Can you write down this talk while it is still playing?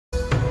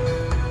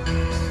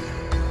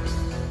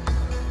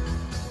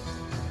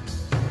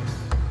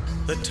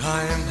The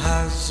time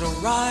has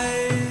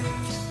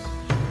arrived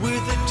with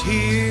a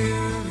tear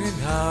in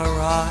our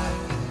eye.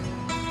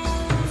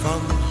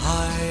 From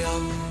high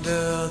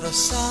under the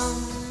sun,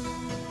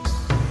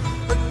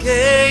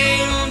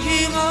 again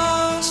he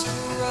must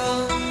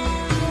run.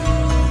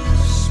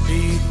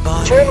 Speed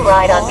by Turn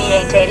right on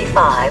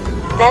B885,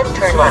 then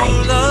turn right.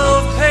 full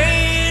of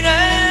pain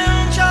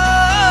and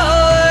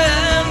joy,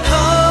 and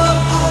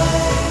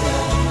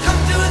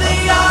come to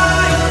the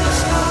eye of the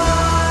sky.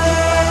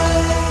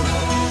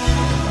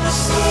 The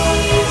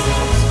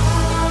seasons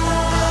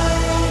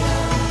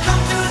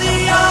come to the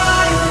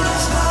eye of the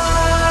sky.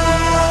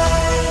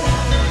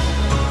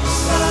 The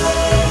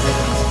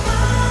seasons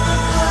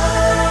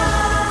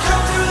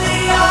come to the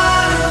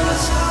eye of the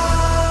sky.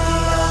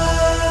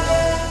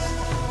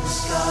 The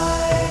sky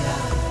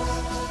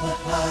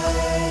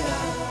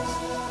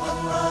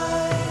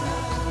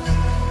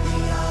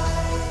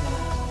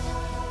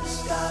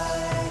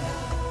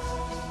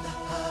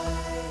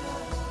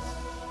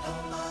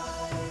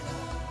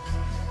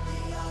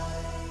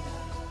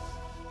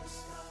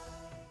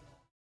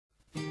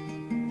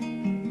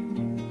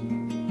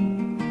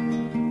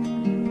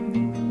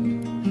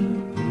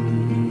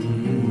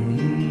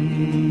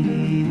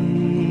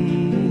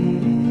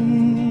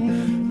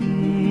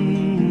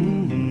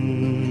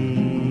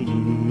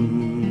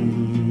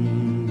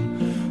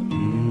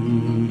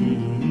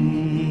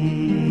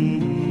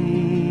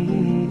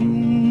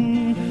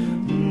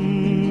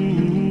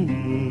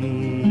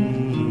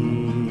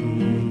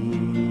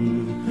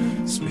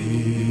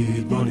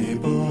Speed bonny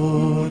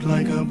boat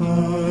like a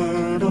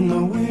bird on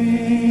the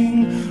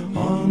wing,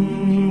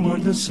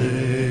 onward the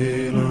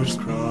sailors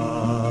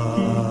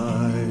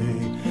cry.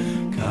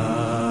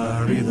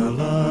 Carry the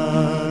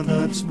lad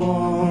that's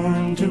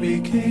born to be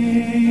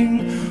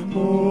king,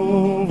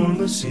 over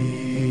the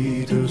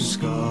sea to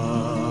Skye.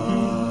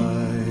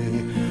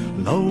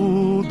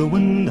 Loud the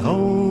wind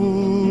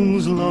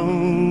howls,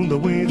 loud the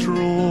waves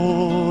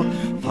roar,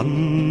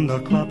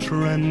 thunderclaps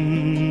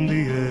rend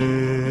the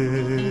air.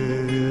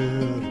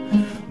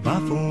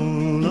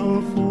 Baffled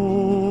our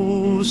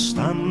foes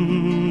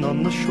stand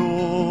on the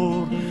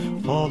shore,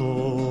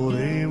 follow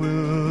they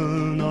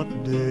will not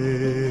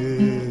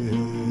dare.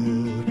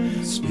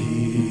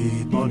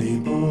 Speed bonny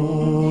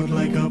boat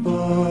like a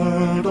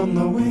bird on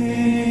the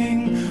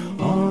wing,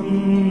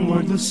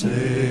 onward the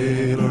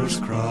sailors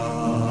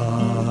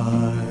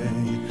cry.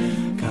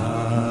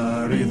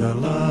 Carry the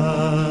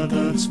lad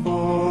that's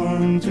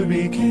born to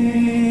be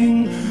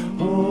king,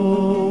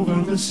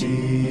 over the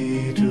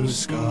sea to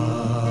Skye.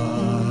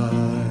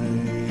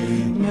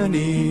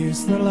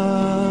 Many's the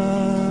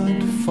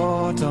lad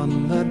fought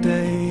on that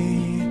day,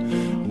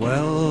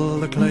 well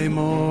the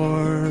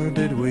claymore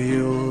did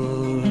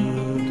wield.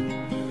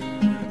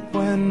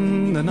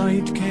 When the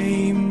night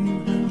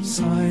came,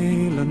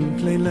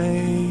 silently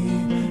lay,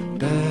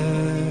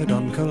 dead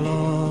on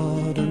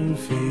Culloden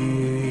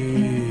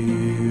field.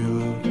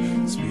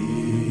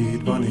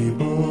 Speed bonny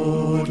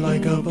boat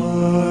like a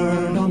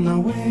bird on the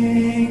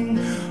wing,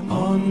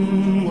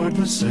 onward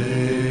the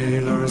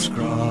sailors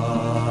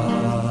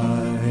cry.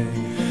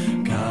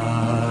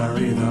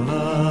 Carry the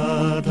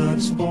lad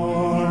that's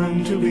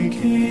born to be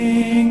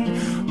king,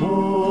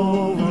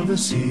 over the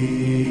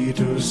sea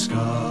to Skye.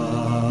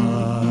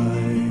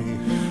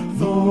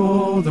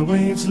 Though the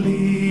waves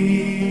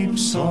leap,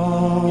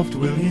 soft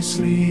will he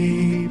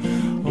sleep,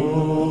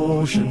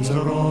 ocean's a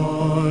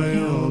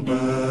royal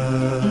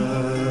bed.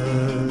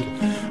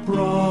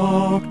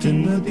 Rocked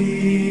in the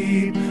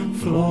deep,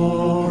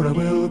 Flora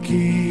will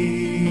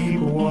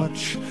keep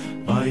watch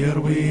by your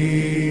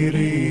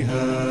weary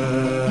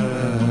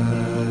head.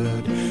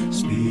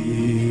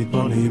 Speed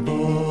bonny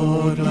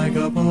boat like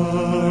a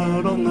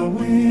bird on the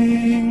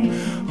wing,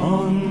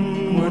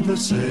 onward the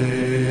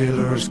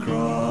sailors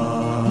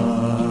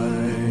cry.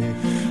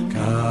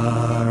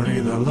 Carry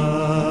the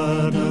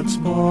lad that's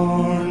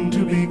born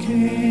to be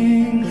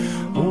king,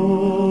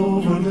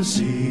 over the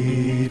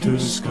sea to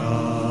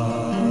Skye.